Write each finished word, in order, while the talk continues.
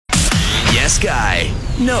Yes guy,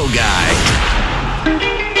 no guy.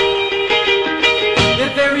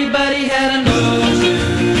 If everybody had a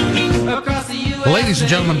notion across the U.S. Well, ladies and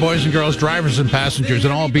gentlemen, boys and girls, drivers and passengers,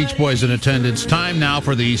 and all Beach Boys in attendance, time now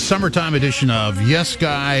for the summertime edition of Yes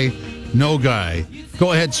Guy, No Guy.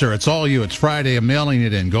 Go ahead, sir. It's all you. It's Friday. I'm mailing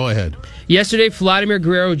it in. Go ahead. Yesterday, Vladimir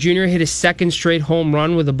Guerrero Jr. hit his second straight home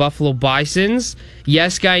run with the Buffalo Bisons.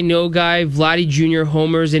 Yes guy, no guy. Vladdy Jr.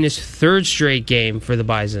 homers in his third straight game for the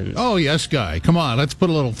Bisons. Oh, yes guy. Come on. Let's put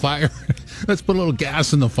a little fire. Let's put a little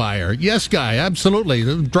gas in the fire. Yes guy. Absolutely.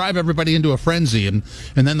 It'll drive everybody into a frenzy. And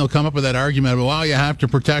then they'll come up with that argument, well, you have to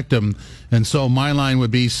protect them. And so my line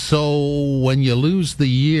would be, so when you lose the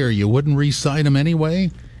year, you wouldn't re-sign him anyway?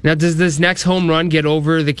 Now, does this next home run get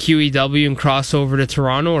over the QEW and cross over to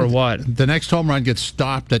Toronto, or what? The next home run gets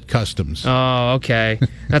stopped at Customs. Oh, okay.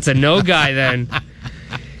 That's a no guy then.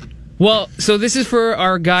 Well, so this is for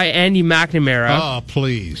our guy, Andy McNamara. Oh,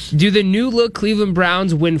 please. Do the new-look Cleveland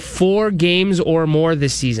Browns win 4 games or more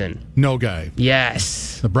this season? No guy.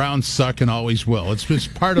 Yes. The Browns suck and always will. It's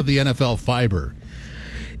part of the NFL fiber.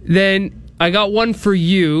 Then I got one for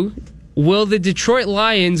you. Will the Detroit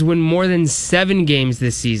Lions win more than 7 games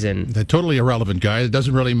this season? They're totally irrelevant, guy. It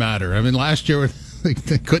doesn't really matter. I mean, last year they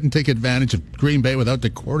couldn't take advantage of Green Bay without the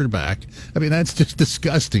quarterback. I mean, that's just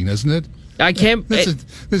disgusting, isn't it? I can't.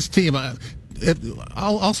 This team.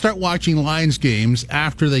 I'll start watching Lions games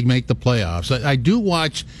after they make the playoffs. I do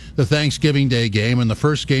watch the Thanksgiving Day game and the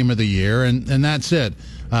first game of the year, and that's it.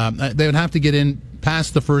 They would have to get in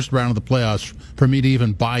past the first round of the playoffs for me to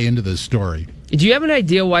even buy into this story. Do you have an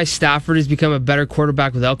idea why Stafford has become a better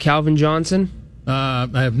quarterback without Calvin Johnson? I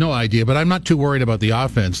have no idea, but I'm not too worried about the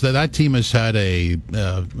offense. That team has had I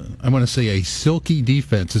want to say a silky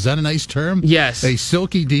defense. Is that a nice term? Yes. A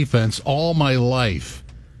silky defense all my life.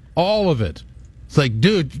 All of it. It's like,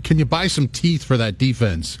 dude, can you buy some teeth for that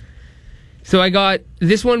defense? So I got,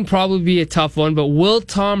 this one probably be a tough one, but will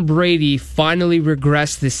Tom Brady finally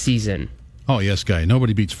regress this season? Oh, yes, guy.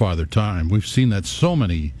 Nobody beats Father Time. We've seen that so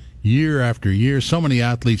many year after year. So many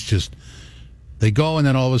athletes just, they go and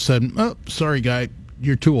then all of a sudden, oh, sorry, guy,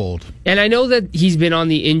 you're too old. And I know that he's been on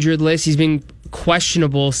the injured list. He's been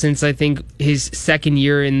questionable since, I think, his second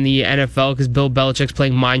year in the NFL because Bill Belichick's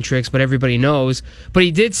playing mind tricks, but everybody knows. But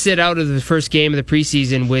he did sit out of the first game of the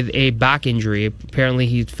preseason with a back injury. Apparently,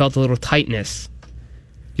 he felt a little tightness.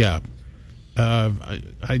 Yeah.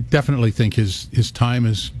 I definitely think his time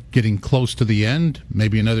is getting close to the end,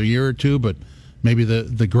 maybe another year or two, but maybe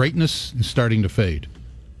the greatness is starting to fade.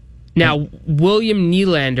 Now, William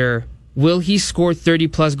Nylander, will he score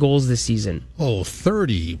 30-plus goals this season? Oh,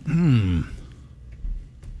 30.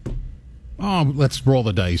 Oh, let's roll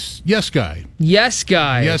the dice. Yes, guy. Yes,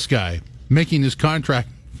 guy. Yes, guy. Making his contract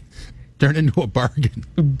turn into a bargain.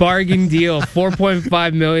 Bargain deal.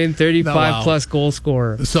 $4.5 million, 35-plus goal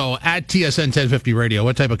scorer. So, at TSN 1050 Radio,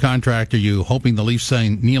 what type of contract are you hoping the Leafs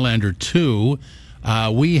sign Nylander to?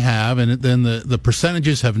 We have, and then the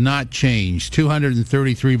percentages have not changed.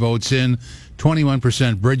 233 votes in,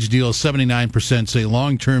 21% bridge deal, 79% say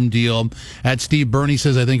long-term deal. At Steve Burney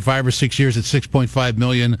says, I think 5 or 6 years at $6.5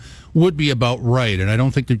 million would be about right, and I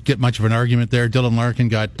don't think there'd get much of an argument there. Dylan Larkin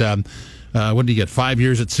got, what did he get, 5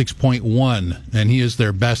 years at 6.1, and he is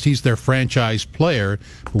their best. He's their franchise player.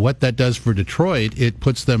 What that does for Detroit, it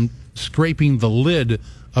puts them scraping the lid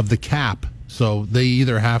of the cap. So they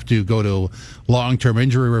either have to go to long-term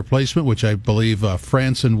injury replacement, which I believe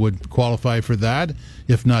Franson would qualify for that,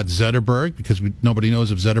 if not Zetterberg, because nobody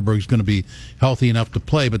knows if Zetterberg's going to be healthy enough to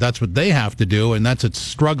play, but that's what they have to do, and that's a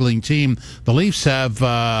struggling team. The Leafs have,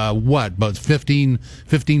 about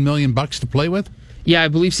 $15 million to play with? Yeah, I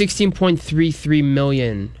believe $16.33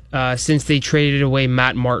 million since they traded away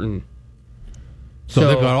Matt Martin. So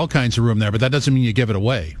they've got all kinds of room there, but that doesn't mean you give it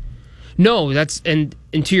away. No, that's and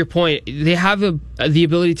to your point, they have the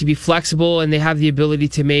ability to be flexible and they have the ability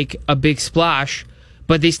to make a big splash,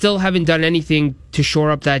 but they still haven't done anything to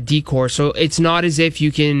shore up that decor. So it's not as if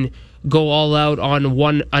you can go all out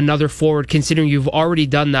on another forward, considering you've already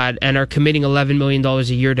done that and are committing $11 million a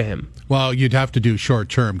year to him. Well, you'd have to do short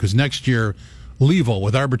term because next year, Leavell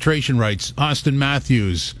with arbitration rights, Austin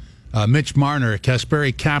Matthews, Mitch Marner,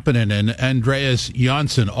 Kasperi Kapanen, and Andreas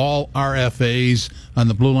Janssen, all RFAs on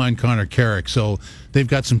the blue line, Connor Carrick. So they've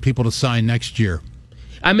got some people to sign next year.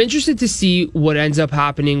 I'm interested to see what ends up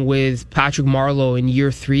happening with Patrick Marleau in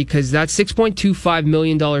year 3, because that $6.25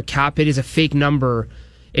 million cap hit is a fake number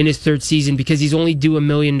in his third season because he's only due $1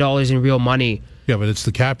 million in real money. Yeah, but it's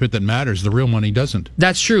the cap hit that matters. The real money doesn't.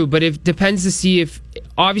 That's true, but it depends to see if...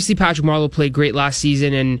 Obviously, Patrick Marleau played great last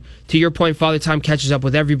season, and to your point, Father Time catches up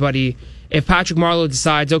with everybody, if Patrick Marleau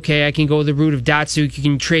decides, okay, I can go the route of Datsuk, you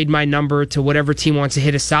can trade my number to whatever team wants to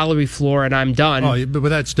hit a salary floor, and I'm done. Oh, but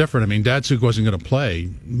that's different. I mean, Datsuk wasn't going to play.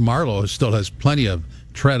 Marleau still has plenty of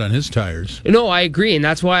tread on his tires. No, I agree, and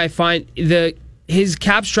that's why I find his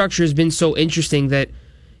cap structure has been so interesting that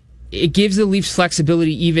it gives the Leafs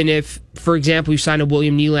flexibility, even if, for example, you sign a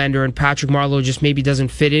William Nylander and Patrick Marleau just maybe doesn't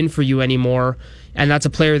fit in for you anymore, and that's a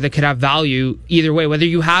player that could have value either way. Whether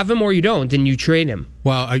you have him or you don't, then you trade him.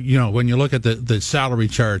 Well, when you look at the salary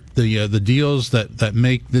chart, the deals that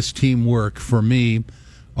make this team work for me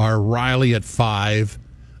are Riley at 5,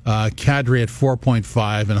 Kadri at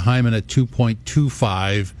 4.5, and Hyman at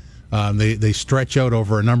 2.25. They stretch out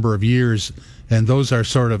over a number of years. And those are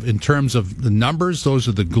sort of, in terms of the numbers, those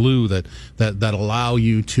are the glue that allow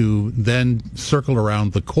you to then circle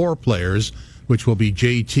around the core players, which will be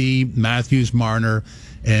JT, Matthews, Marner,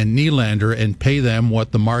 and Nylander, and pay them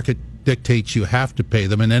what the market dictates you have to pay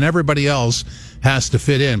them. And then everybody else has to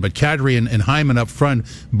fit in. But Kadri and Hyman up front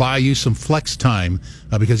buy you some flex time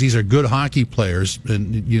because these are good hockey players.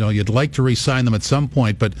 And, you'd like to re-sign them at some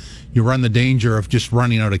point, but you run the danger of just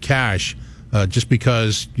running out of cash. Just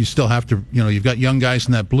because you still have to, you've got young guys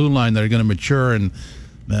in that blue line that are going to mature, and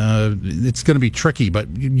it's going to be tricky. But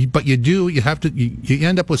you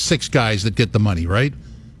end up with 6 guys that get the money, right?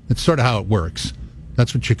 That's sort of how it works.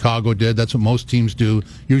 That's what Chicago did. That's what most teams do.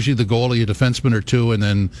 Usually the goalie, a defenseman or two, and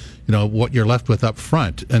then what you're left with up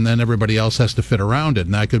front, and then everybody else has to fit around it.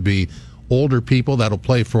 And that could be older people that'll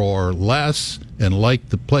play for less and like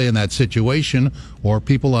to play in that situation, or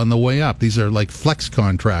people on the way up. These are like flex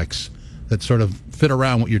contracts that sort of fit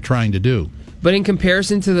around what you're trying to do. But in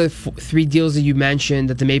comparison to the 3 deals that you mentioned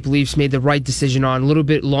that the Maple Leafs made the right decision on, a little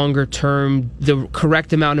bit longer term, the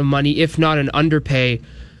correct amount of money, if not an underpay,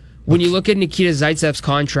 when you look at Nikita Zaitsev's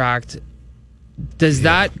contract, does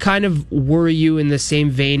that kind of worry you in the same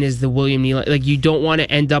vein as the William Nylander? Like, you don't want to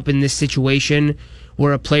end up in this situation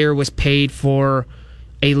where a player was paid for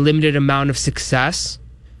a limited amount of success?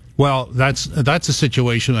 Well, that's a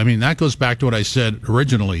situation. I mean, that goes back to what I said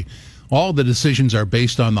originally. All the decisions are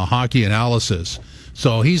based on the hockey analysis.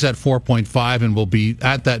 So he's at 4.5 and will be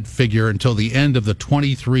at that figure until the end of the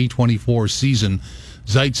 23-24 season,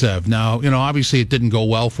 Zaitsev. Now, obviously it didn't go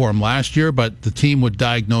well for him last year, but the team would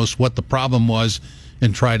diagnose what the problem was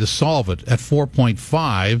and try to solve it. At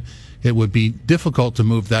 4.5, it would be difficult to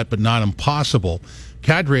move that, but not impossible.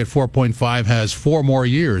 Kadri at 4.5 has 4 more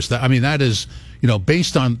years. That is...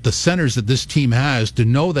 based on the centers that this team has, to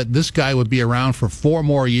know that this guy would be around for 4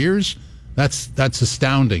 more years, that's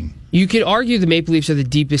astounding. You could argue the Maple Leafs are the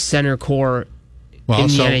deepest center core in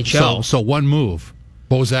the NHL. So one move.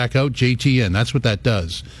 Bozak out, JT in. That's what that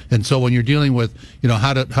does. And so when you're dealing with,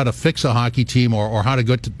 how to fix a hockey team or how to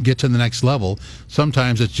get to the next level,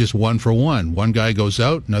 sometimes it's just 1 for 1. One guy goes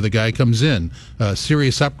out, another guy comes in.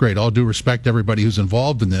 Serious upgrade. All due respect to everybody who's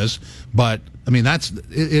involved in this, but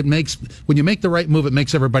it makes, when you make the right move, it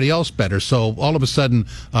makes everybody else better. So all of a sudden,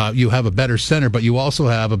 you have a better center, but you also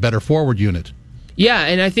have a better forward unit. Yeah,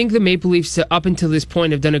 and I think the Maple Leafs, up until this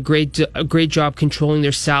point, have done a great job controlling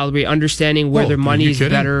their salary, understanding where their money is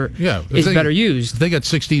better used. They got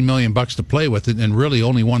 $16 million to play with, and really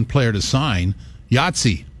only one player to sign,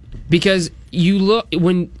 Yahtzee. Because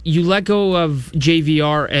when you let go of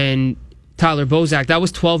JVR and Tyler Bozak, that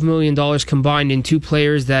was $12 million combined in 2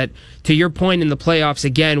 players that, to your point in the playoffs,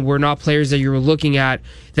 again, were not players that you were looking at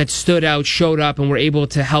that stood out, showed up, and were able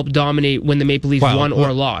to help dominate when the Maple Leafs won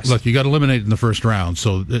or lost. Look, you got eliminated in the first round,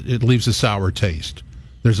 so it leaves a sour taste.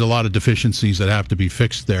 There's a lot of deficiencies that have to be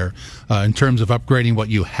fixed there in terms of upgrading what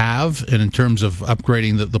you have, and in terms of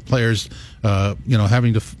upgrading the players,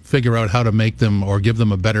 having to figure out how to make them or give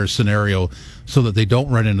them a better scenario so that they don't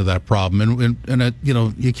run into that problem. And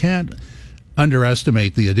you can't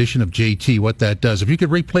underestimate the addition of JT, what that does. If you could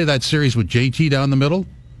replay that series with JT down the middle,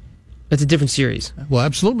 it's a different series. Well,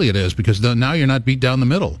 absolutely it is, because now you're not beat down the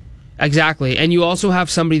middle. Exactly, and you also have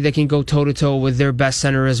somebody that can go toe-to-toe with their best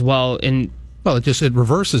center as well. Well, it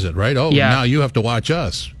reverses it, right? Oh, yeah. Now you have to watch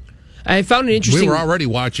us. I found it interesting. We were already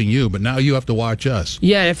watching you, but now you have to watch us.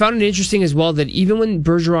 Yeah, I found it interesting as well that even when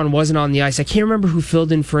Bergeron wasn't on the ice, I can't remember who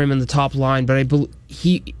filled in for him in the top line, but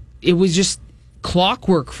it was just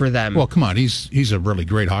clockwork for them. Well, come on, he's a really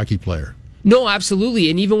great hockey player. No, absolutely.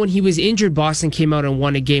 And even when he was injured, Boston came out and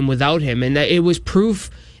won a game without him. And it was proof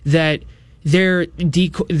that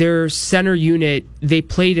their center unit, they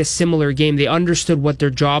played a similar game. They understood what their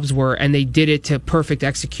jobs were, and they did it to perfect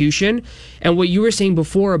execution. And what you were saying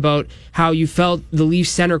before about how you felt the Leafs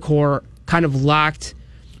center core kind of lacked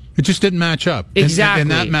It just didn't match up. Exactly. In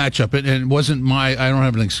that matchup, and it wasn't I don't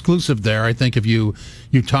have an exclusive there. I think if you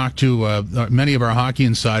talk to many of our hockey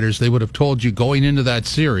insiders, they would have told you going into that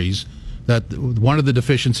series that one of the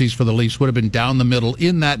deficiencies for the Leafs would have been down the middle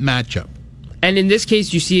in that matchup. And in this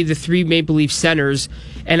case, you see the three Maple Leaf centers,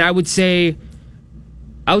 and I would say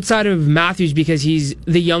outside of Matthews, because he's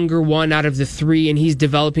the younger one out of the three and he's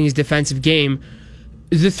developing his defensive game,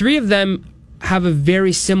 the three of them have a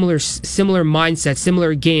very similar mindset,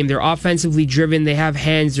 similar game. They're offensively driven, they have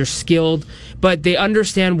hands, they're skilled, but they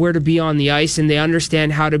understand where to be on the ice and they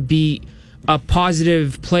understand how to be a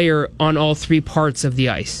positive player on all three parts of the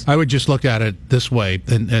ice. I would just look at it this way,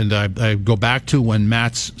 and I go back to when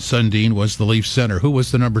Mats Sundin was the Leafs center. Who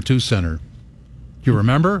was the number 2 center? Do you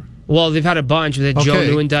remember? Well, they've had a bunch. They had Joe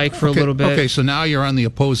Nieuwendyk for a little bit. Okay, so now you're on the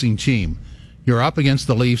opposing team. You're up against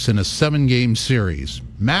the Leafs in a 7-game series.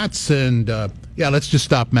 Mats and, let's just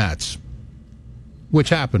stop Mats. Which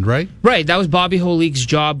happened, right? Right, that was Bobby Holik's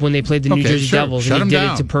job when they played the New Jersey Devils, and he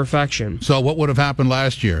did it to perfection. So what would have happened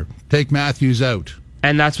last year? Take Matthews out.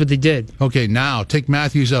 And that's what they did. Okay, now take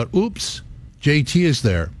Matthews out. Oops, JT is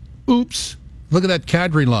there. Oops, look at that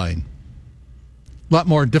Kadri line. A lot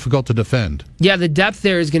more difficult to defend. Yeah, the depth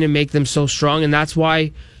there is going to make them so strong, and that's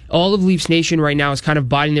why all of Leafs Nation right now is kind of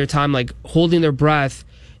biding their time, like holding their breath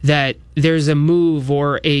that there's a move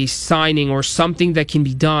or a signing or something that can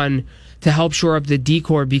be done to help shore up the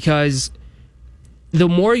decor, because the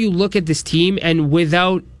more you look at this team, and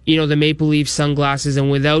without, the Maple Leaf sunglasses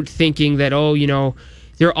and without thinking that,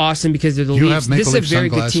 they're awesome because they're the You Leafs, have Maple this is Leaf a very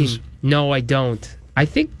sunglasses? good team. No, I don't.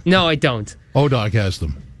 No, I don't. O-Dog has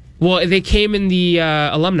them. Well, they came in the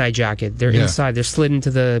alumni jacket. They're inside. They're slid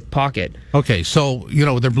into the pocket. Okay, so,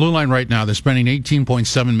 their blue line right now, they're spending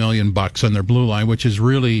 $18.7 million on their blue line, which is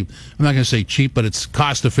really, I'm not going to say cheap, but it's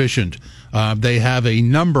cost efficient. They have a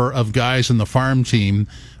number of guys in the farm team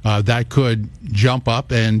that could jump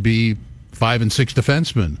up and be 5 and 6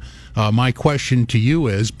 defensemen. My question to you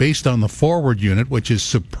is, based on the forward unit, which is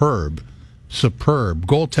superb,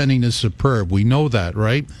 goaltending is superb. We know that,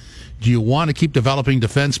 right? Do you want to keep developing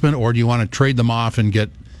defensemen, or do you want to trade them off and get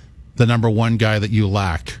the number 1 guy that you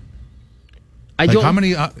lack? How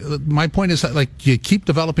many? My point is, you keep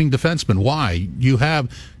developing defensemen. Why? You have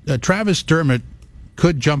Travis Dermott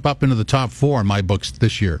could jump up into the top 4 in my books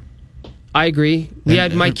this year. I agree. We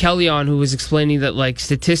had Mike Kelly on, who was explaining that,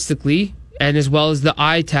 statistically, and as well as the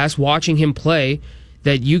eye test, watching him play,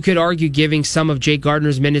 that you could argue giving some of Jake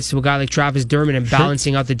Gardner's minutes to a guy like Travis Dermott and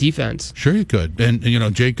balancing out the defense. Sure you could. And,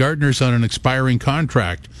 Jake Gardner's on an expiring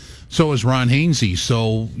contract. So is Ron Hainsey.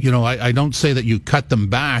 So, I don't say that you cut them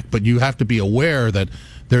back, but you have to be aware that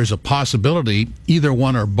there's a possibility either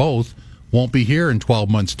one or both won't be here in 12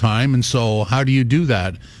 months' time. And so how do you do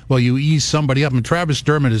that? Well, you ease somebody up. And Travis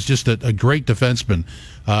Dermott is just a great defenseman.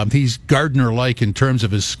 He's Gardner-like in terms of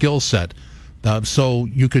his skill set. So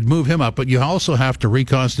you could move him up, but you also have to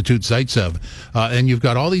reconstitute Zaitsev. And you've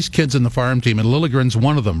got all these kids in the farm team, and Liljegren's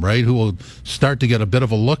one of them, right, who will start to get a bit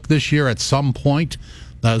of a look this year at some point.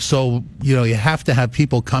 So, you have to have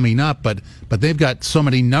people coming up, but they've got so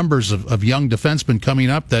many numbers of young defensemen coming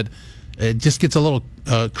up that it just gets a little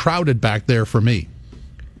crowded back there for me.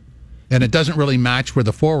 And it doesn't really match where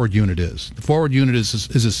the forward unit is. The forward unit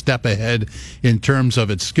is a step ahead in terms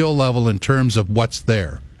of its skill level, in terms of what's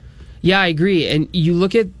there. Yeah, I agree. And you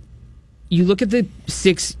look at the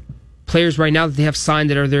 6 players right now that they have signed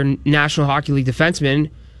that are their National Hockey League defensemen.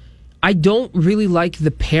 I don't really like the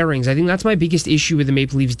pairings. I think that's my biggest issue with the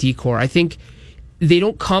Maple Leafs decor. I think they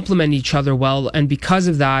don't complement each other well, and because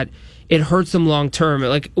of that, it hurts them long term.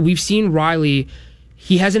 Like, we've seen Riley,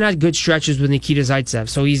 he hasn't had good stretches with Nikita Zaitsev,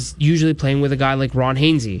 so he's usually playing with a guy like Ron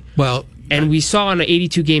Hainsey. Well, and we saw on an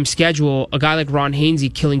 82-game schedule a guy like Ron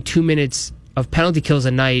Hainsey killing 2 minutes of penalty kills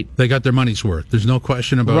a night. They got their money's worth. There's no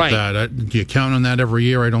question about that. Do you count on that every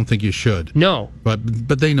year? I don't think you should. No. But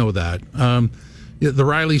they know that. The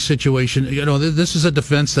Riley situation, this is a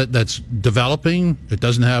defense that's developing. It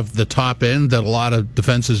doesn't have the top end that a lot of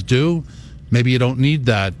defenses do. Maybe you don't need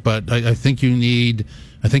that, but I think you need...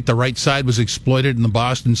 I think the right side was exploited in the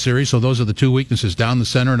Boston series, so those are the 2 weaknesses, down the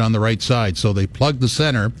center and on the right side. So they plugged the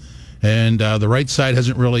center, and the right side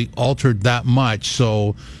hasn't really altered that much,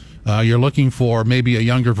 so... you're looking for maybe a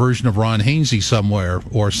younger version of Ron Hainsey somewhere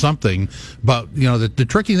or something. But, the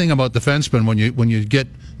tricky thing about defensemen, when you get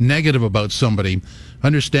negative about somebody,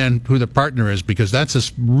 understand who the partner is, because that's a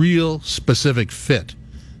real specific fit.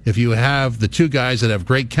 If you have the 2 guys that have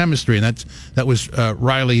great chemistry, and that was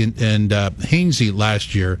Riley and Hainsey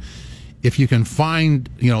last year, if you can find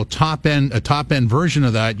a top end version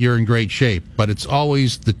of that, you're in great shape. But it's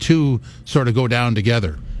always the 2 sort of go down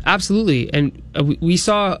together. absolutely. And we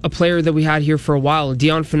saw a player that we had here for a while.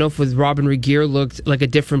 Dion Phaneuf with Robin Regeer looked like a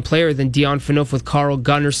different player than Dion Phaneuf with Carl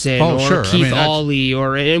Gunnarsson or Keith Ollie.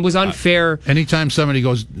 And it was unfair. Anytime somebody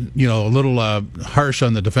goes, a little harsh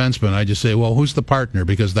on the defenseman, I just say, well, who's the partner?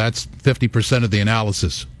 Because that's 50% of the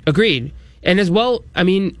analysis. Agreed. And as well,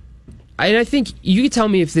 I think you could tell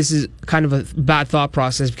me if this is kind of a bad thought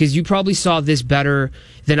process, because you probably saw this better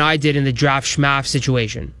than I did in the draft schmaff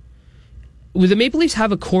situation. The Maple Leafs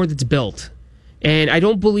have a core that's built, and I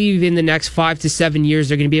don't believe in the next 5 to 7 years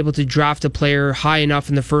they're going to be able to draft a player high enough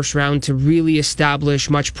in the first round to really establish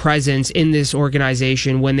much presence in this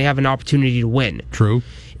organization when they have an opportunity to win. True.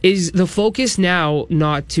 Is the focus now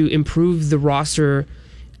not to improve the roster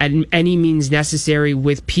at any means necessary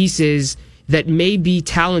with pieces that may be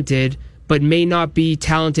talented but may not be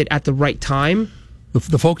talented at the right time?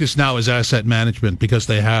 The focus now is asset management, because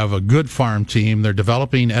they have a good farm team. They're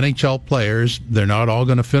developing NHL players. They're not all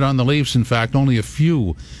going to fit on the Leafs. In fact, only a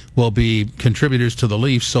few will be contributors to the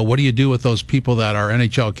Leafs. So what do you do with those people that are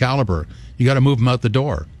NHL caliber? You got to move them out the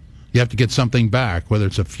door. You have to get something back, whether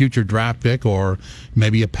it's a future draft pick or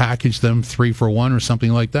maybe you package them 3-for-1 or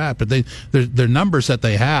something like that. But their numbers that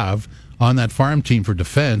they have on that farm team for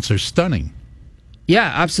defense are stunning.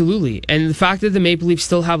 Yeah, absolutely. And the fact that the Maple Leafs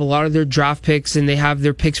still have a lot of their draft picks, and they have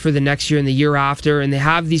their picks for the next year and the year after, and they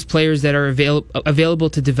have these players that are available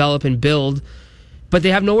to develop and build, but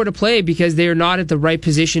they have nowhere to play because they are not at the right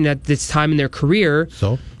position at this time in their career.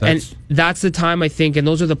 So that's the time, I think, and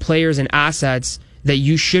those are the players and assets that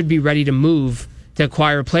you should be ready to move to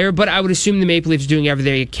acquire a player. But I would assume the Maple Leafs are doing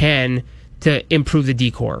everything they can to improve the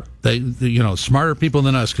decor. They smarter people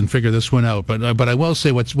than us can figure this one out. But I will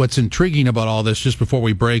say what's intriguing about all this, just before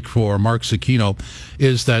we break for Mark Cicchino,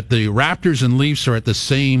 is that the Raptors and Leafs are at the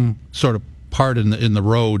same sort of part in the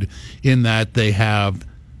road, in that they have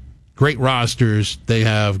great rosters, they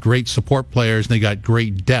have great support players, and they got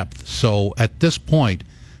great depth. So at this point,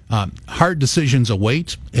 hard decisions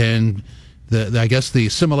await, and I guess the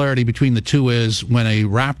similarity between the two is when a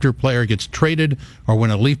Raptor player gets traded or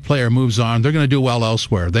when a Leaf player moves on, they're going to do well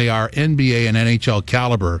elsewhere. They are NBA and NHL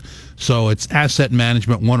caliber, so it's asset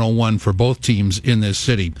management 101 for both teams in this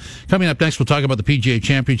city. Coming up next, we'll talk about the PGA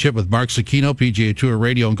Championship with Mark Cicchino, PGA Tour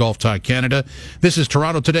Radio and Golf Talk Canada. This is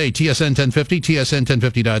Toronto Today, TSN 1050,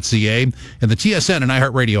 TSN1050.ca, and the TSN and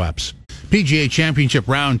iHeartRadio apps. PGA Championship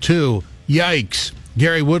Round 2, yikes.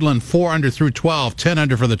 Gary Woodland, 4 under through 12, 10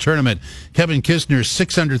 under for the tournament. Kevin Kisner,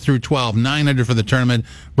 6 under through 12, 9 under for the tournament.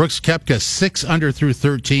 Brooks Koepka, 6 under through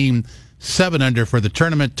 13, 7 under for the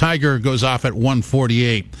tournament. Tiger goes off at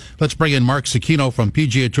 148. Let's bring in Mark Cicchino from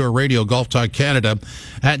PGA Tour Radio, Golf Talk Canada.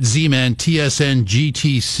 At Z-Man, TSN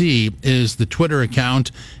GTC is the Twitter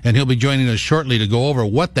account, and he'll be joining us shortly to go over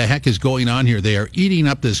what the heck is going on here. They are eating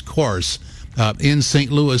up this course in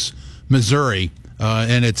St. Louis, Missouri.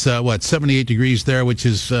 And it's 78 degrees there, which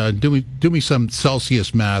is do me some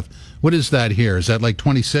Celsius math. What is that here? Is that like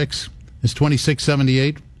 26? Is 26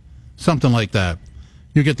 78? Something like that.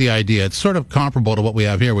 You get the idea. It's sort of comparable to what we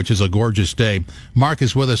have here, which is a gorgeous day. Mark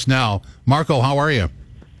is with us now. Marco, how are you?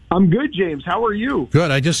 I'm good, James. How are you?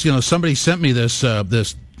 Good. I just somebody sent me this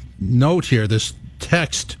this note here, this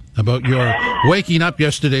text about your waking up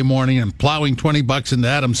yesterday morning and plowing $20 into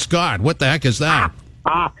Adam Scott. What the heck is that?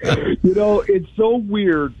 It's so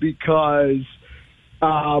weird because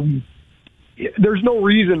there's no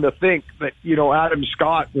reason to think that, Adam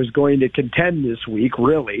Scott was going to contend this week,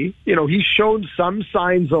 really. He's shown some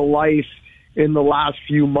signs of life in the last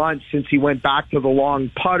few months since he went back to the long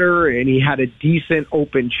putter, and he had a decent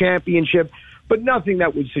Open Championship, but nothing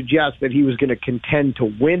that would suggest that he was going to contend to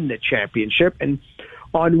win the championship. And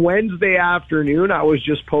on Wednesday afternoon, I was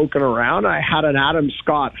just poking around. I had an Adam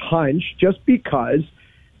Scott hunch just because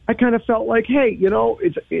I kind of felt like, hey,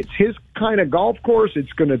 it's his kind of golf course.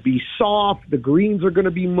 It's going to be soft. The greens are going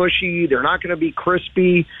to be mushy. They're not going to be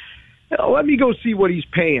crispy. Let me go see what he's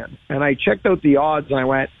paying. And I checked out the odds, and I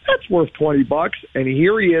went, that's worth $20. And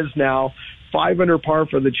here he is now, 5 under par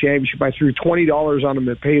for the championship. I threw $20 on him.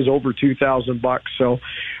 It pays over $2,000. So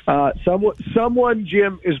someone,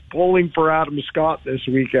 Jim, is pulling for Adam Scott this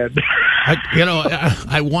weekend.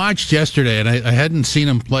 I watched yesterday, and I hadn't seen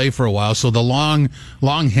him play for a while. So the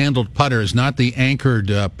long-handled putter is not the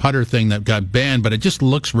anchored putter thing that got banned, but it just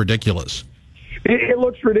looks ridiculous. It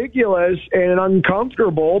looks ridiculous and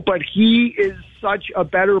uncomfortable, but he is such a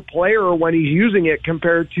better player when he's using it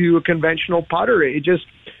compared to a conventional putter. It just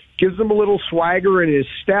gives him a little swagger in his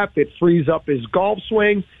step. It frees up his golf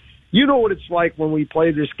swing. You know what it's like when we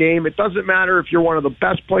play this game. It doesn't matter if you're one of the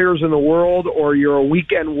best players in the world or you're a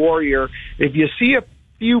weekend warrior. If you see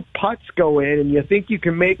few putts go in and you think you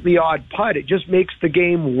can make the odd putt, it just makes the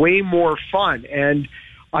game way more fun. And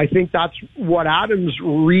I think that's what Adams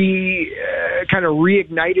kind of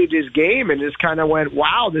reignited his game and just kind of went,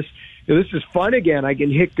 wow, this is fun again. I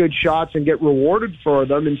can hit good shots and get rewarded for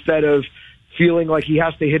them instead of feeling like he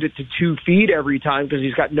has to hit it to 2 feet every time because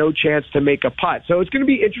he's got no chance to make a putt. So it's going to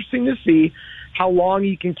be interesting to see how long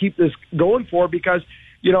he can keep this going for, because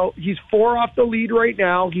he's 4 off the lead right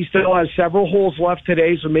now. He still has several holes left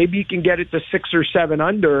today, so maybe he can get it to 6 or 7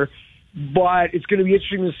 under. But it's going to be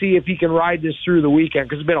interesting to see if he can ride this through the weekend,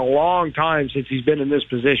 because it's been a long time since he's been in this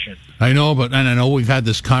position. I know, and I know we've had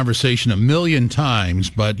this conversation a million times,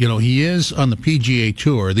 but, he is on the PGA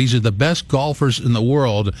Tour. These are the best golfers in the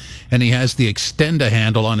world, and he has the extender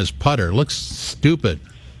handle on his putter. Looks stupid.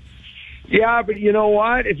 Yeah, but you know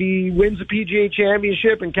what? If he wins the PGA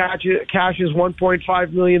Championship and cashes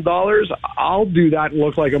 $1.5 million, I'll do that and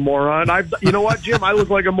look like a moron. You know what, Jim? I look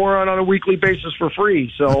like a moron on a weekly basis for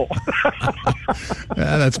free. So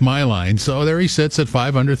yeah, that's my line. So there he sits at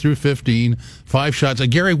 5 under through 15, 5 shots.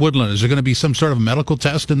 Gary Woodland, is there going to be some sort of medical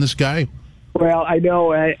test in this guy? Well, I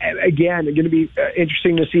know. Again, it's going to be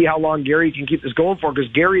interesting to see how long Gary can keep this going for, because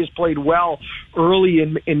Gary has played well early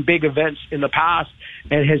in big events in the past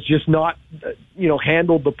and has just not,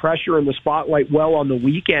 handled the pressure and the spotlight well on the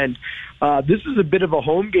weekend. This is a bit of a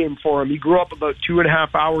home game for him. He grew up about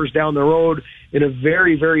 2.5 hours down the road in a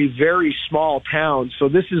very, very, very small town. So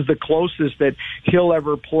this is the closest that he'll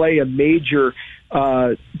ever play a major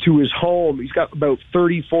to his home. He's got about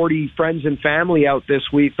 30, 40 friends and family out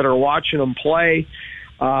this week that are watching him play.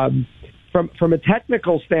 From a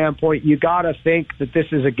technical standpoint, you got to think that this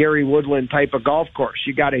is a Gary Woodland type of golf course.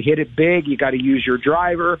 You got to hit it big. You got to use your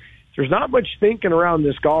driver. There's not much thinking around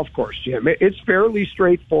this golf course, Jim. It's fairly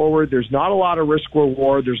straightforward. There's not a lot of risk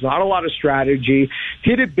reward. There's not a lot of strategy.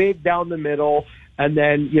 Hit it big down the middle, and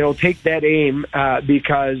then take that aim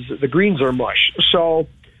because the greens are mush. So,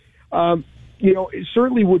 it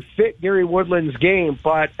certainly would fit Gary Woodland's game,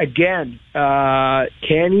 but again,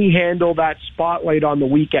 can he handle that spotlight on the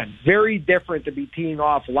weekend? Very different to be teeing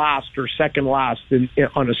off last or second last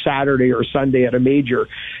on a Saturday or Sunday at a major,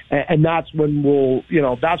 and that's when we'll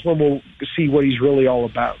see what he's really all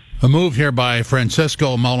about. A move here by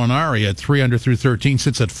Francesco Molinari at 3 under through 13,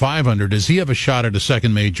 sits at 5 under. Does he have a shot at a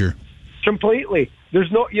second major? Completely. There's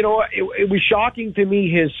no, it was shocking to me,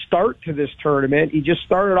 his start to this tournament. He just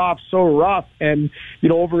started off so rough, and,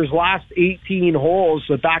 over his last 18 holes,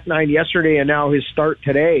 the back 9 yesterday and now his start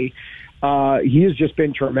today, he has just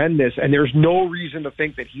been tremendous, and there's no reason to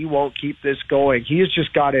think that he won't keep this going. He has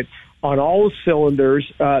just got it on all his cylinders.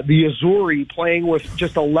 The Azzurri playing with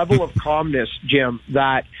just a level of calmness, Jim,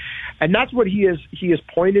 and that's what he has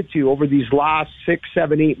pointed to over these last 6,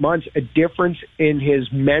 7, 8 months, a difference in his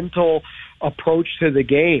mental approach to the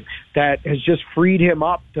game that has just freed him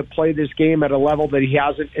up to play this game at a level that he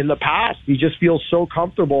hasn't in the past. He just feels so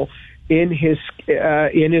comfortable in his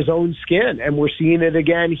own skin, and we're seeing it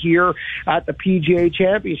again here at the PGA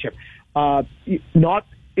Championship. Not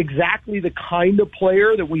exactly the kind of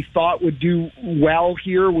player that we thought would do well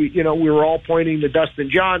here. We were all pointing to Dustin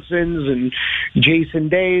Johnsons and Jason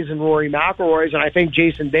Days and Rory McIlroy's, and I think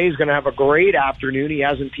Jason Day is going to have a great afternoon. He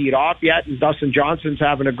hasn't teed off yet, and Dustin Johnson's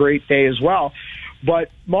having a great day as well.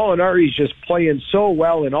 But Molinari's just playing so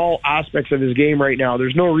well in all aspects of his game right now.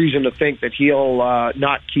 There's no reason to think that he'll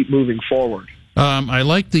not keep moving forward. I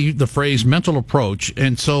like the phrase mental approach.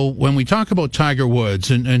 And so when we talk about Tiger Woods,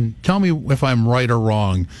 and tell me if I'm right or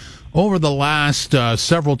wrong, over the last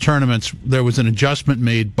several tournaments, there was an adjustment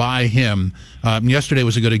made by him. Yesterday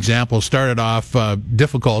was a good example. Started off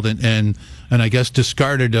difficult and I guess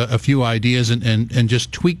discarded a few ideas and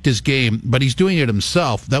just tweaked his game. But he's doing it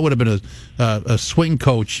himself. That would have been a swing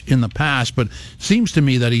coach in the past. But seems to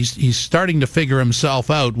me that he's starting to figure himself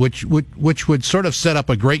out, which would sort of set up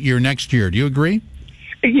a great year next year. Do you agree?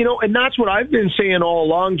 And that's what I've been saying all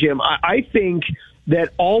along, Jim. I think that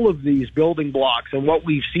all of these building blocks and what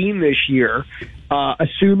we've seen this year,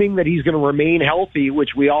 assuming that he's going to remain healthy,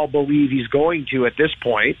 which we all believe he's going to at this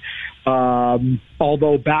point,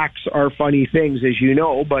 although backs are funny things, as you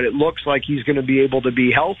know, but it looks like he's going to be able to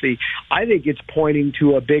be healthy. I think it's pointing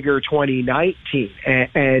to a bigger 2019.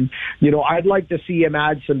 And I'd like to see him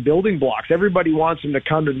add some building blocks. Everybody wants him to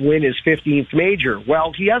come and win his 15th major.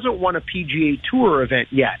 Well, he hasn't won a PGA Tour event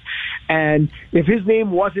yet. And if his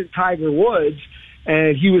name wasn't Tiger Woods,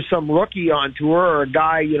 and he was some rookie on tour or a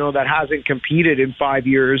guy, that hasn't competed in 5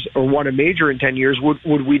 years or won a major in 10 years,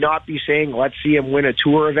 would we not be saying, let's see him win a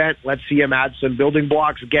tour event, let's see him add some building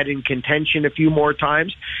blocks, get in contention a few more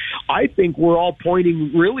times? I think we're all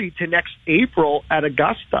pointing really to next April at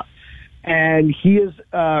Augusta. And he has,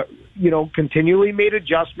 continually made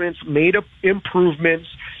adjustments, made improvements,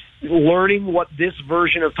 learning what this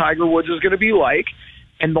version of Tiger Woods is going to be like.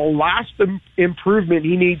 And the last improvement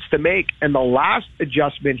he needs to make and the last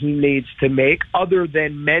adjustment he needs to make, other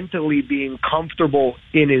than mentally being comfortable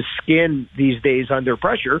in his skin these days under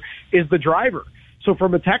pressure, is the driver. So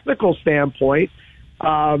from a technical standpoint,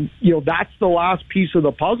 that's the last piece of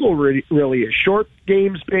the puzzle, really. His short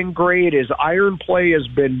game's been great. His iron play has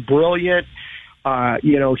been brilliant.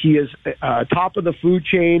 He is top of the food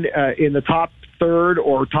chain in the top third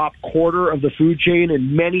or top quarter of the food chain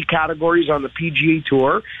in many categories on the PGA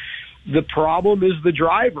Tour. The problem is the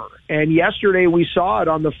driver. And yesterday we saw it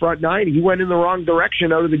on the front nine. He went in the wrong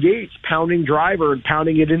direction out of the gates, pounding driver and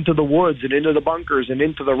pounding it into the woods and into the bunkers and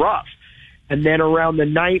into the rough. And then around the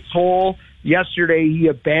ninth hole yesterday, he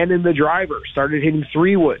abandoned the driver, started hitting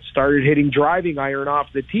 3-wood, started hitting driving iron off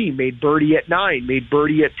the tee, made birdie at 9, made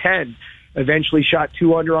birdie at 10. Eventually shot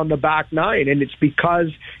 2 under on the back 9, and it's because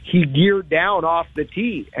he geared down off the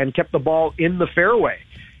tee and kept the ball in the fairway.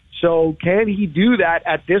 So can he do that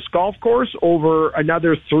at this golf course over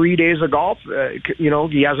another 3 days of golf?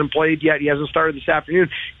 He hasn't played yet. He hasn't started this afternoon.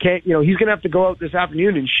 He's going to have to go out this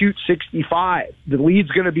afternoon and shoot 65. The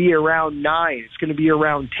lead's going to be around 9. It's going to be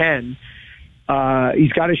around 10.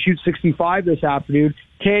 He's got to shoot 65 this afternoon.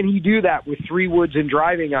 Can he do that with 3-woods and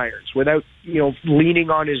driving irons without,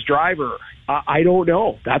 leaning on his driver? I don't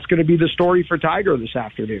know. That's going to be the story for Tiger this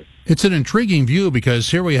afternoon. It's an intriguing view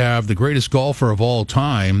because here we have the greatest golfer of all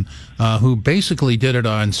time who basically did it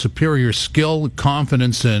on superior skill,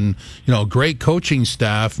 confidence, and, great coaching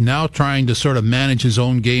staff, now trying to sort of manage his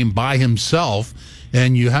own game by himself.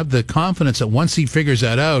 And you have the confidence that once he figures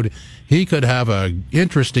that out, he could have an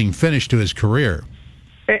interesting finish to his career.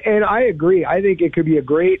 And I agree. I think it could be a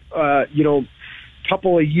great,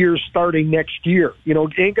 couple of years starting next year. It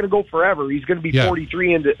ain't going to go forever. He's going to be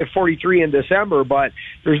 43 in December, but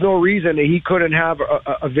there's no reason that he couldn't have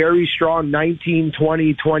a very strong 19,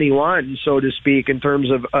 20, 21, so to speak, in terms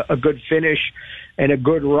of a good finish and a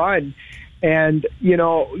good run. And,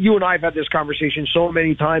 you and I have had this conversation so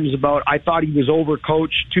many times about, I thought he was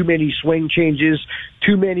overcoached, too many swing changes,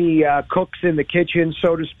 too many cooks in the kitchen,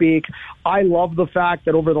 so to speak. I love the fact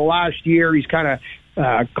that over the last year, he's kind of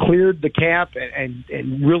cleared the camp and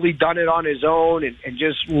really done it on his own and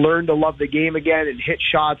just learned to love the game again and hit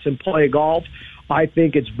shots and play golf. I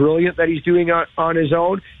think it's brilliant that he's doing it on his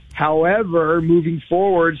own. However, moving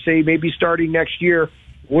forward, say maybe starting next year,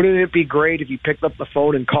 wouldn't it be great if he picked up the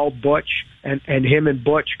phone and called Butch and him and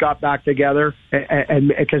Butch got back together? And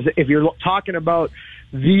because if you're talking about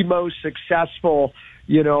the most successful,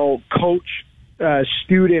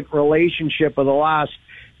 coach-student relationship of the last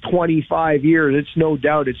 25 years, it's no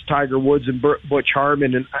doubt it's Tiger Woods and Butch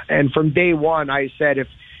Harmon. And from day one, I said if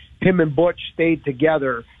him and Butch stayed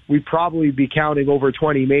together, we'd probably be counting over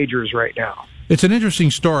 20 majors right now. It's an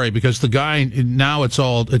interesting story because the guy, now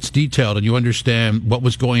it's detailed and you understand what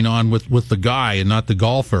was going on with the guy and not the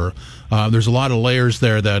golfer. There's a lot of layers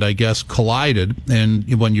there that I guess collided.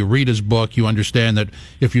 And when you read his book, you understand that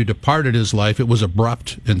if you departed his life, it was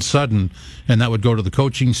abrupt and sudden. And that would go to the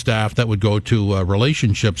coaching staff. That would go to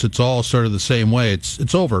relationships. It's all sort of the same way.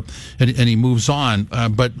 It's over. And he moves on.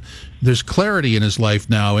 But there's clarity in his life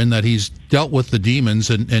now in that he's dealt with the demons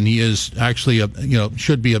and he is actually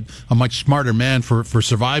should be a much smarter man for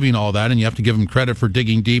surviving all that, and you have to give him credit for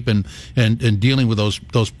digging deep and dealing with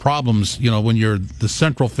those problems. When you're the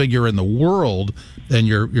central figure in the world and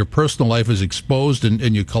your personal life is exposed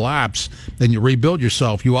and you collapse and you rebuild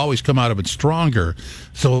yourself, you always come out of it stronger.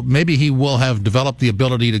 So maybe he will have developed the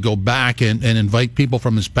ability to go back and invite people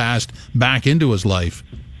from his past back into his life.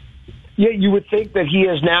 Yeah, you would think that he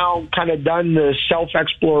has now kind of done the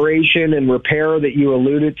self-exploration and repair that you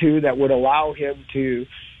alluded to that would allow him to,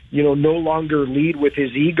 no longer lead with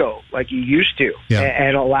his ego like he used to,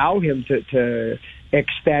 and allow him to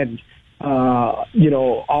extend,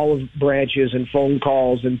 olive branches and phone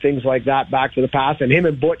calls and things like that back to the past. And him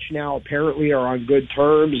and Butch now apparently are on good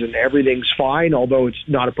terms and everything's fine, although it's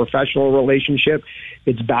not a professional relationship.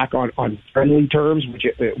 It's back on friendly terms, which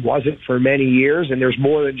it wasn't for many years. And there's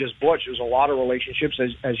more than just Butch. There's a lot of relationships,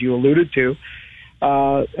 as you alluded to.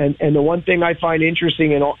 And the one thing I find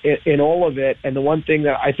interesting in all of it, and the one thing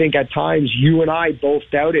that I think at times you and I both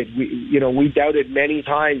doubted, we doubted many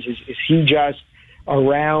times, is he just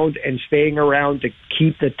around and staying around to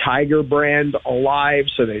keep the Tiger brand alive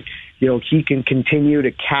so that, he can continue to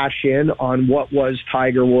cash in on what was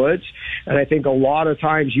Tiger Woods. And I think a lot of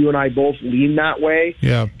times you and I both lean that way.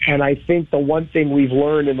 Yeah. And I think the one thing we've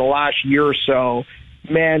learned in the last year or so,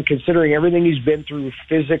 man, considering everything he's been through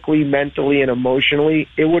physically, mentally, and emotionally,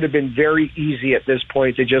 it would have been very easy at this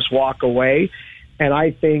point to just walk away. And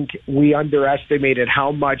I think we underestimated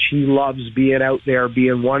how much he loves being out there,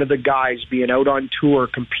 being one of the guys, being out on tour,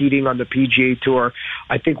 competing on the PGA Tour.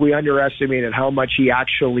 I think we underestimated how much he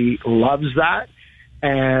actually loves that.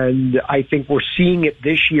 And I think we're seeing it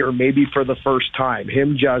this year, maybe for the first time.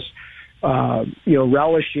 Him just,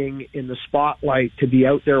 relishing in the spotlight to be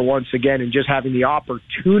out there once again and just having the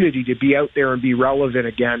opportunity to be out there and be relevant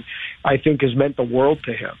again, I think has meant the world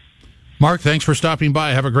to him. Mark, thanks for stopping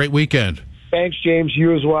by. Have a great weekend. Thanks, James.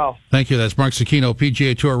 You as well. Thank you. That's Mark Cicchino,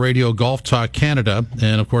 PGA Tour Radio, Golf Talk Canada.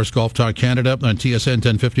 And, of course, Golf Talk Canada on TSN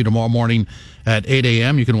 1050 tomorrow morning at 8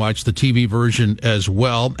 a.m. You can watch the TV version as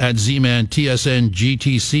well. At Z-Man TSN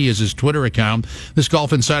GTC is his Twitter account. This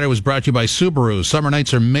Golf Insider was brought to you by Subaru. Summer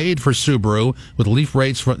nights are made for Subaru with lease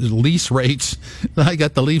rates. I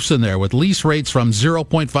got the Leafs in there. With lease rates from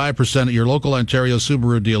 0.5% at your local Ontario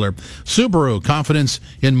Subaru dealer. Subaru, confidence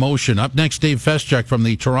in motion. Up next, Dave Feschuk from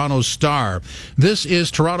the Toronto Star. This is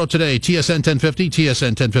Toronto Today, TSN 1050,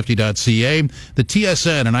 TSN1050.ca, the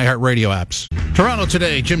TSN and iHeartRadio apps. Toronto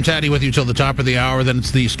Today, Jim Taddy with you till the top of the hour. Then it's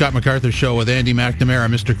the Scott MacArthur Show with Andy McNamara,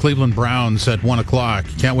 Mr. Cleveland Browns at 1 o'clock.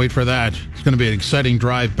 Can't wait for that. It's going to be an exciting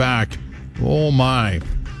drive back. Oh, my.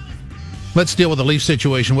 Let's deal with the Leafs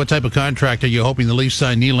situation. What type of contract are you hoping the Leafs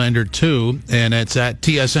sign Nylander to? And it's at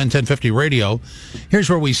TSN 1050 Radio. Here's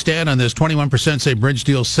where we stand on this. 21% say bridge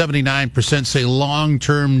deal, 79% say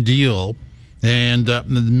long-term deal. And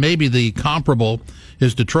maybe the comparable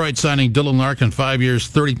is Detroit signing Dylan Larkin 5 years,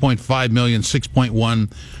 $30.5 million,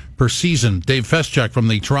 6.1 per season. Dave Feschuk from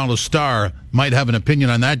the Toronto Star might have an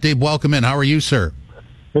opinion on that. Dave, welcome in. How are you, sir?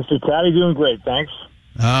 Mr. Taddy, doing great, thanks.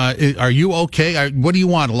 Are you okay? What do you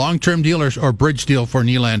want, a long-term deal or bridge deal for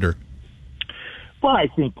Nylander? Well, I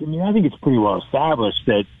think it's pretty well established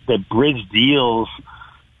that bridge deals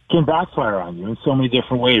can backfire on you in so many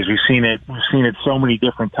different ways. We've seen it so many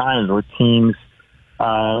different times where teams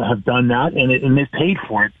have done that and they've paid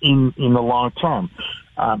for it in the long term.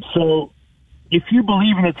 So if you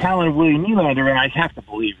believe in the talent of William Nylander, and I have to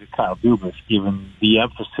believe that Kyle Dubas, given the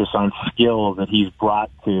emphasis on skill that he's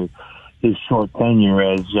brought to his short tenure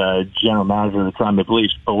as general manager of the Toronto Maple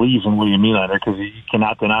Leafs, believes in William Nylander because you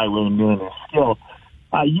cannot deny William Nylander's skill.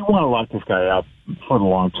 You want to lock this guy up for the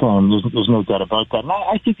long term. There's no doubt about that. And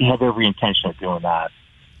I think they have every intention of doing that.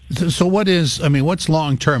 So what's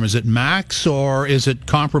long term? Is it max or is it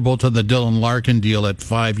comparable to the Dylan Larkin deal at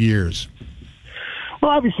 5 years?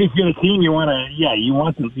 Well, obviously, if you're a team, you want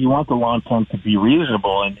the long term to be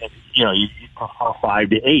reasonable, and you prefer 5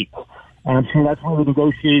 to 8. And I'm sure that's where the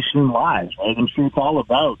negotiation lies, right? I'm sure it's all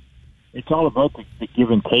about the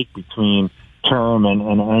give and take between term and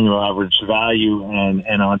annual average value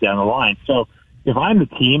and on down the line. So if I'm the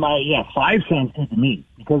team, 5 sounds good to me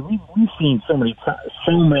because we've seen so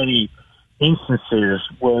many instances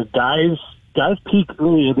where guys peak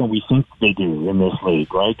earlier than we think they do in this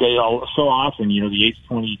league, right? They all so often, the age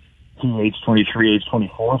 22, age 23, age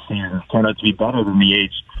 24 seasons turn out to be better than the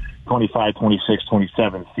age 25, 26,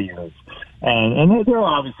 27 seasons. And there are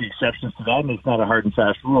obviously exceptions to that, and it's not a hard and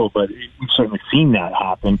fast rule, but we've certainly seen that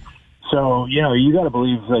happen. So, you got to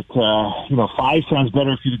believe that, 5 sounds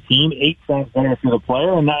better if you're the team, 8 sounds better if you're the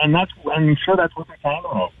player, and I'm sure that's what they're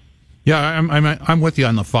counting on. Yeah, I'm with you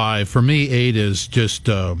on the 5. For me, 8 is just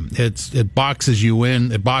it boxes you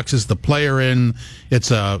in, it boxes the player in. It's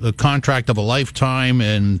a contract of a lifetime,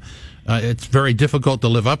 and it's very difficult to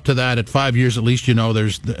live up to that. At 5 years, at least,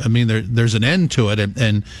 there's an end to it,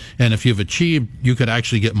 and if you've achieved, you could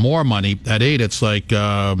actually get more money. At 8, it's like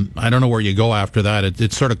I don't know where you go after that.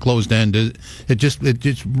 It's sort of closed end. It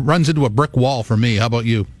just runs into a brick wall for me. How about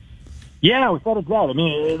you? Yeah, without a doubt.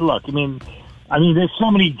 There's so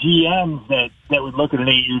many GMs that would look at an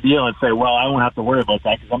 8-year deal and say, well, I won't have to worry about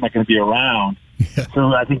that because I'm not going to be around. Yeah.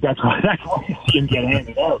 So I think that's why you see him get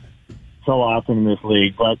handed out so often in this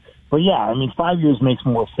league. But 5 years makes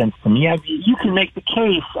more sense to me. You can make the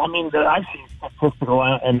case. I've seen statistical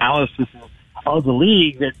analysis of the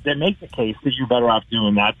league that make the case that you're better off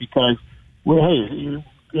doing that because, in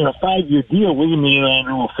a 5-year deal, William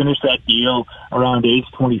Nylander will finish that deal around age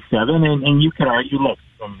 27, and you can argue, look,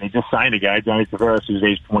 they just signed a guy, Johnny Tavares, who's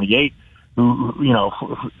age 28, who,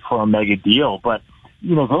 for a mega deal. But,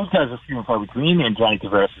 those guys are few and far between, and Johnny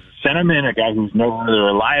Tavares is a centerman, a guy who's never really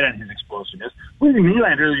relied on his explosiveness. William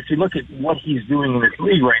Nylander, if you look at what he's doing in this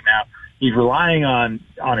league right now, he's relying on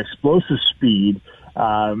explosive speed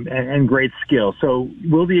and great skill. So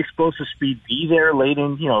will the explosive speed be there late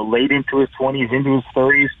into his 20s, into his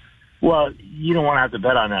 30s? Well, you don't want to have to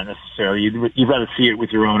bet on that necessarily. You've got to see it with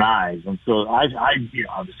your own eyes. And so obviously,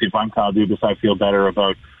 if I'm Kyle Dubas, I feel better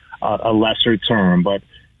about a lesser term, but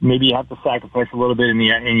maybe you have to sacrifice a little bit in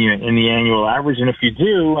the annual average. And if you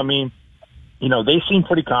do, I mean, they seem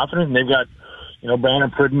pretty confident, and they've got, Brandon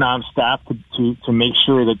Pridden on staff to make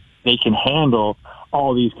sure that they can handle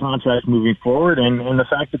all these contracts moving forward. And the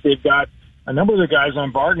fact that they've got a number of the guys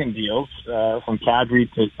on bargain deals, from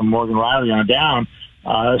Kadri to Morgan Riley on down,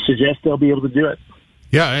 suggests they'll be able to do it.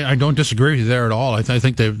 Yeah, I don't disagree with you there at all. I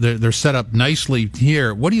think they're set up nicely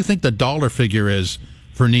here. What do you think the dollar figure is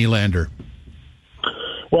for Nylander?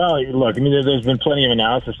 Well, look, I mean, there's been plenty of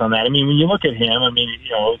analysis on that. I mean, when you look at him, I mean,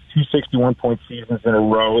 261-point seasons in a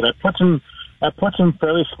row, that puts him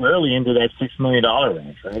fairly squarely into that $6 million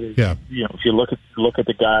range, right? Yeah. If you look at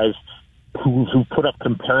the guys who put up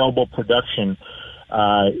comparable production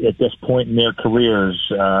at this point in their careers,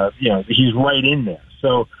 he's right in there.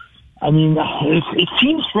 So, I mean, it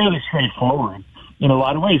seems fairly straightforward in a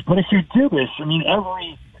lot of ways. But if you're Dubas, I mean,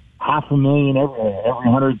 every $500,000, every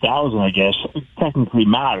 100,000, I guess, technically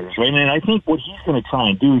matters, right? And I think what he's going to try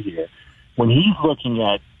and do here, when he's looking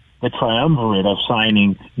at the triumvirate of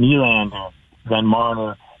signing Nylander, Van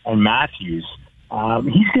Marner, and Matthews,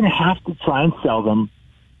 he's going to have to try and sell them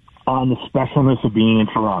on the specialness of being in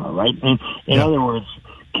Toronto, right? In other words,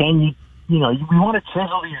 we want to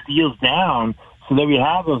chisel these deals down so that we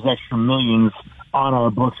have those extra millions on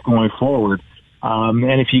our books going forward.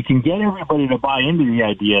 And if you can get everybody to buy into the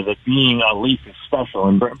idea that being a Leaf is special,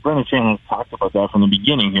 and Brendan Shanahan has talked about that from the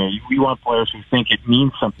beginning here, we want players who think it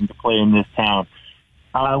means something to play in this town.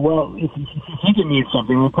 Well, if you think it means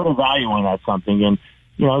something, we'll put a value on that something. And,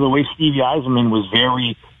 the way Stevie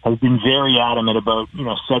Yzerman has been very adamant about,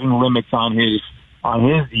 setting limits on his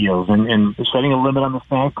deals and setting a limit on the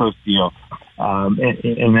Stamkos deal,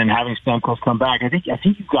 and then having Stamkos come back. I think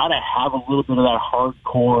you've got to have a little bit of that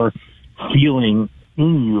hardcore feeling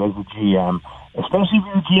in you as a GM, especially if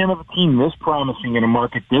you're the GM of a team this promising in a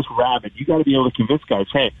market this rabid. You got to be able to convince guys,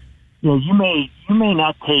 hey, you may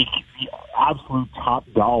not take the absolute top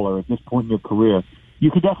dollar at this point in your career.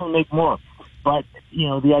 You could definitely make more, but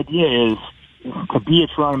the idea is to be a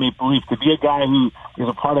Toronto Maple Leaf, to be a guy who is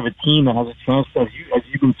a part of a team that has a chance, as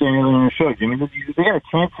you've been saying earlier in the show, Jimmy, they got a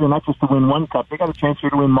chance here not just to win one cup, they got a chance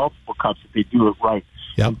here to win multiple cups if they do it right.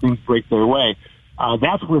 Yep. And things break their way.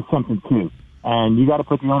 That's worth something too. And you got to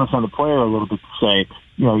put the onus on the player a little bit to say,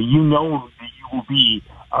 that you will be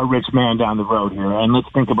a rich man down the road here. And let's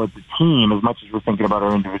think about the team as much as we're thinking about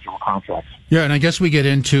our individual contracts. Yeah, and I guess we get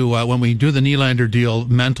into, when we do the Nylander deal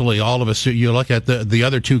mentally, all of us, you look at the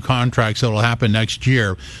other two contracts that will happen next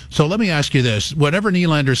year. So let me ask you this. Whatever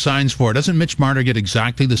Nylander signs for, doesn't Mitch Marner get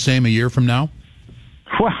exactly the same a year from now?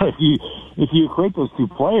 Well, if you equate those two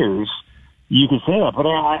players, you could say that, but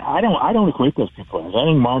I don't equate those two players. I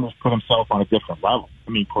think Marner's put himself on a different level.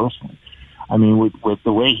 I mean, personally, with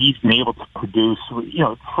the way he's been able to produce,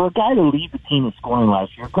 for a guy to lead the team in scoring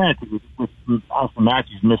last year, granted with Austin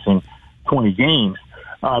Matthews missing 20 games,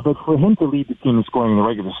 but for him to lead the team in scoring in the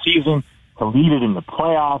regular season, to lead it in the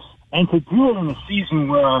playoffs, and to do it in a season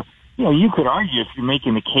where you could argue if you're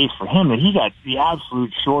making the case for him that he got the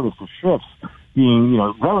absolute shortest of shifts, being,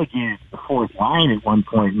 relegated to the fourth line at one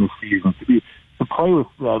point in the season, to play with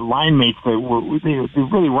line mates that they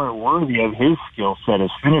really weren't worthy of his skill set as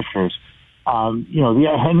finishers.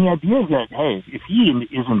 The idea is that, hey, if he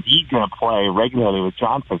is indeed going to play regularly with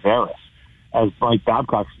John Tavares, as Mike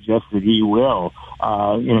Babcock suggested he will,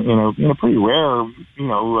 in a pretty rare,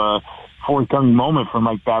 forthcoming moment for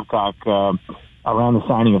Mike Babcock around the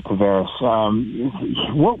signing of Tavares,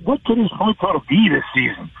 what could his point total be this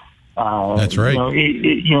season? That's right.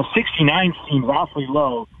 69 seems awfully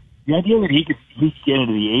low. The idea that he could get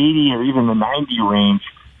into the 80 or even the 90 range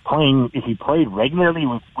if he played regularly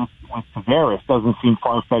with Tavares doesn't seem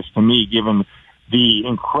far-fetched to me, given the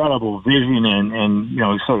incredible vision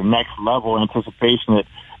and sort of next level anticipation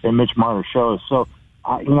that Mitch Marner shows. So,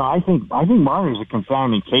 I think Marner is a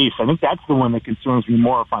confounding case. I think that's the one that concerns me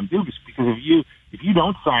more if I'm Dubas, because if you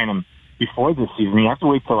don't sign him before this season, you have to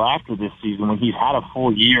wait till after this season when he's had a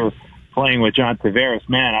full year playing with John Tavares.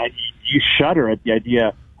 Man, you shudder at the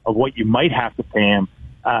idea of what you might have to pay him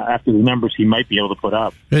after the numbers he might be able to put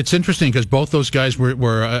up. It's interesting because both those guys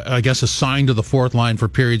were I guess, assigned to the fourth line for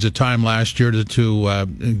periods of time last year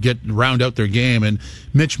to round out their game. And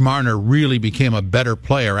Mitch Marner really became a better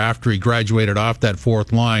player after he graduated off that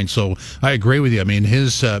fourth line. So I agree with you. I mean,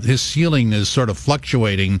 his ceiling is sort of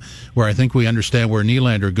fluctuating, where I think we understand where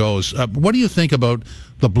Nylander goes. What do you think about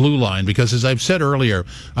the blue line? Because as I've said earlier,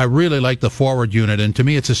 I really like the forward unit, and to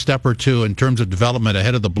me it's a step or two in terms of development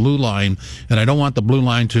ahead of the blue line, and I don't want the blue line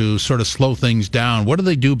line to sort of slow things down? What do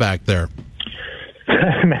they do back there?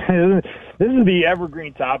 This is the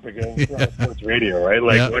evergreen topic of sports radio, right?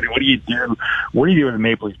 Like, what do you do? What do you do with the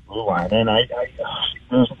Maple Leafs blue line? And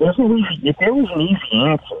there's no easy. If there was an easy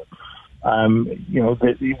answer,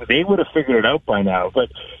 they would have figured it out by now.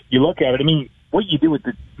 But you look at it. I mean, what you do with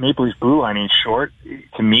the Maple Leafs blue line, in short,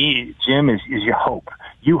 to me, Jim, is you hope.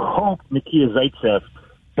 You hope Nikita Zaitsev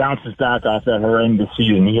bounces back off that horrendous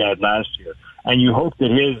season he had last year, and you hope that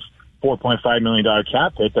his $4.5 million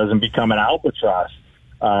cap hit doesn't become an albatross.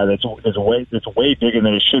 That's way bigger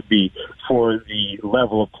than it should be for the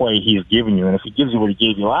level of play he has given you. And if he gives you what he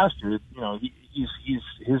gave you last year,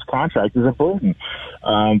 his contract is a burden.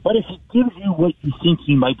 But if he gives you what you think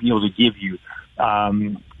he might be able to give you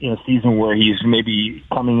in a season where he's maybe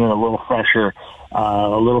coming in a little fresher,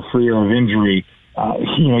 a little freer of injury,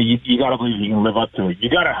 you got to believe he can live up to it.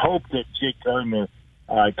 You got to hope that Jake Gardiner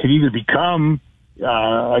could either become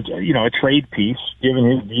a trade piece, given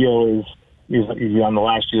his deal is on the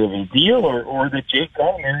last year of his deal, or that Jake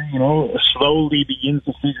Gardiner, slowly begins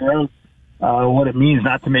to figure out what it means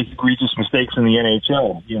not to make egregious mistakes in the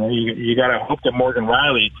NHL. You got to hope that Morgan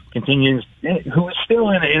Rielly continues, who is still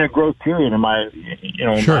in a growth period, in my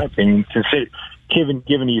opinion, to say, given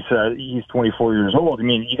he's 24 years old. I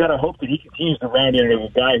mean, you got to hope that he continues to round into a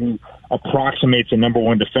guy who approximates a number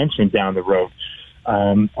one defenseman down the road.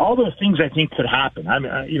 All those things I think could happen.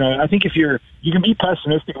 I think if you can be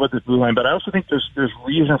pessimistic about this blue line, but I also think there's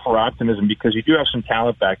reason for optimism because you do have some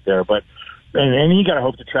talent back there. But and you got to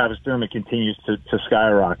hope that Travis Dermott continues to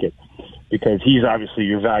skyrocket because he's obviously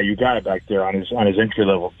your value guy back there on his entry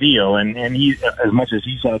level deal. And he, as much as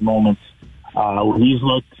he's had moments where he's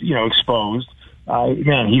looked exposed.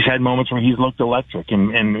 He's had moments where he's looked electric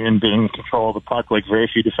and been in control of the puck like very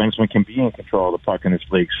few defensemen can be in control of the puck in this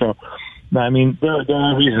league. So. I mean, there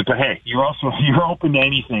are reasons, but hey, you're open to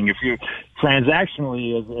anything. If you're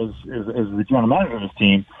transactionally as the general manager of this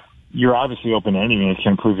team, you're obviously open to anything that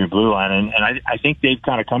can improve your blue line. And I think they've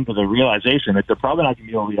kind of come to the realization that they're probably not going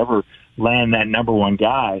to be able to ever land that number one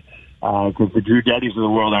guy because the Drew Deddies of the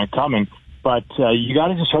world aren't coming. But you got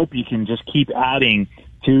to just hope you can just keep adding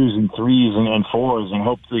 2s and 3s and 4s and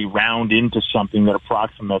hopefully round into something that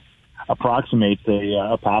approximates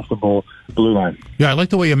a passable blue line. Yeah, I like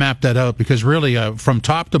the way you mapped that out because really, from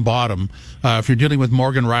top to bottom, if you're dealing with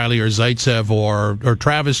Morgan Rielly or Zaitsev or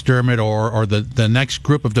Travis Dermott or the next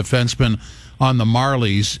group of defensemen on the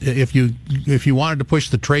Marlies, if you wanted to push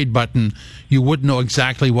the trade button, you wouldn't know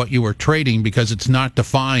exactly what you were trading because it's not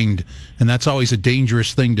defined, and that's always a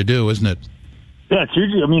dangerous thing to do, isn't it? Yeah, it's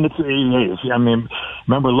usually. It is.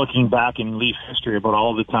 Remember looking back in Leaf history about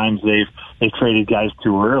all the times they've traded guys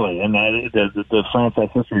too early, and that the franchise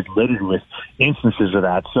history is littered with instances of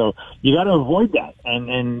that. So you got to avoid that,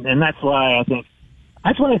 and that's why I think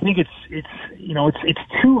it's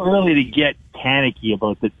too early to get panicky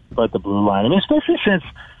about the blue line. I mean, especially since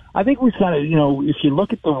I think we've kind of if you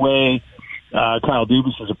look at the way Kyle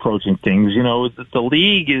Dubas is approaching things, the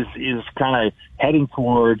league is kind of heading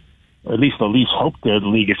toward. Or at least the Leafs hope the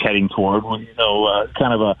league is heading toward,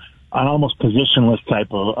 kind of an almost positionless type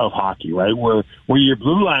of hockey, right? Where your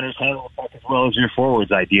blue liners handle the puck as well as your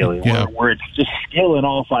forwards, ideally, where it's just skill in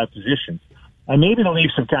all 5 positions. And maybe the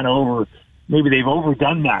Leafs have maybe they've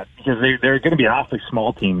overdone that because they're going to be an awfully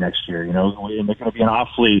small team next year, and they're going to be an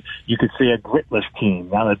awfully, you could say, a gritless team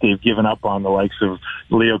now that they've given up on the likes of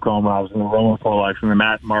Leo Komarov and the Roman Polaks and the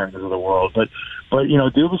Matt Martins of the world. But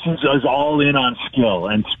Dubas is all in on skill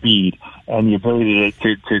and speed and the ability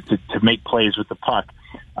to make plays with the puck.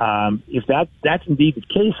 If that's indeed the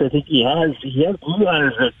case, I think he has blue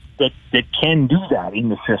liners that can do that in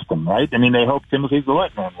the system, right? I mean, they hope Timothy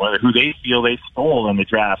Goletman, who they feel they stole in the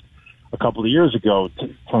draft a couple of years ago,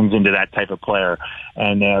 turns into that type of player.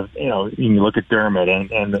 And you look at Dermott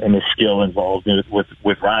and the skill involved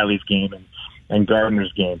with Rielly's game and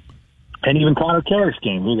Gardner's game. And even Connor Carrick's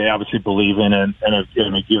game, who they obviously believe in and have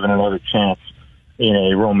given another chance in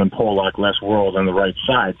a Roman Polak-less world on the right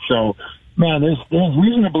side. So, man, there's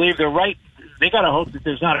reason to believe they're right. They got to hope that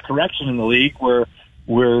there's not a correction in the league where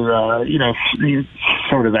sort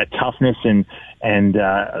of that toughness and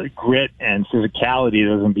grit and physicality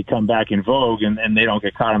doesn't become back in vogue and they don't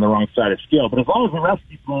get caught on the wrong side of skill. But as long as the rest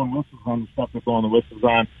keep blowing whistles on the stuff they're blowing the whistles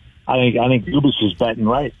on, I think Dubas is betting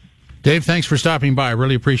right. Dave, thanks for stopping by. I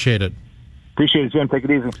really appreciate it. Appreciate it, Jim. Take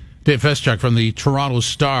it easy. Dave Feschuk from the Toronto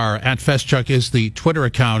Star. @Feschuk is the Twitter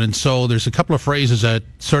account, and so there's a couple of phrases that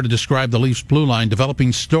sort of describe the Leafs blue line: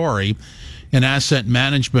 developing story and asset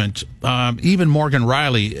management. Even Morgan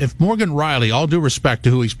Rielly. If Morgan Rielly, all due respect to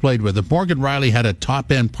who he's played with, if Morgan Rielly had a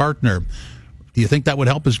top-end partner Do you think that would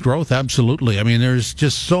help his growth? Absolutely. I mean, there's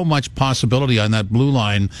just so much possibility on that blue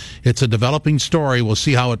line. It's a developing story. We'll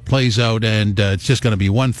see how it plays out, and it's just going to be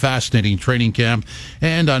one fascinating training camp.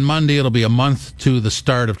 And on Monday, it'll be a month to the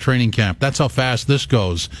start of training camp. That's how fast this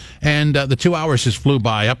goes. And the 2 hours just flew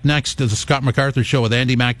by. Up next is the Scott MacArthur Show with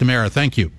Andy McNamara. Thank you.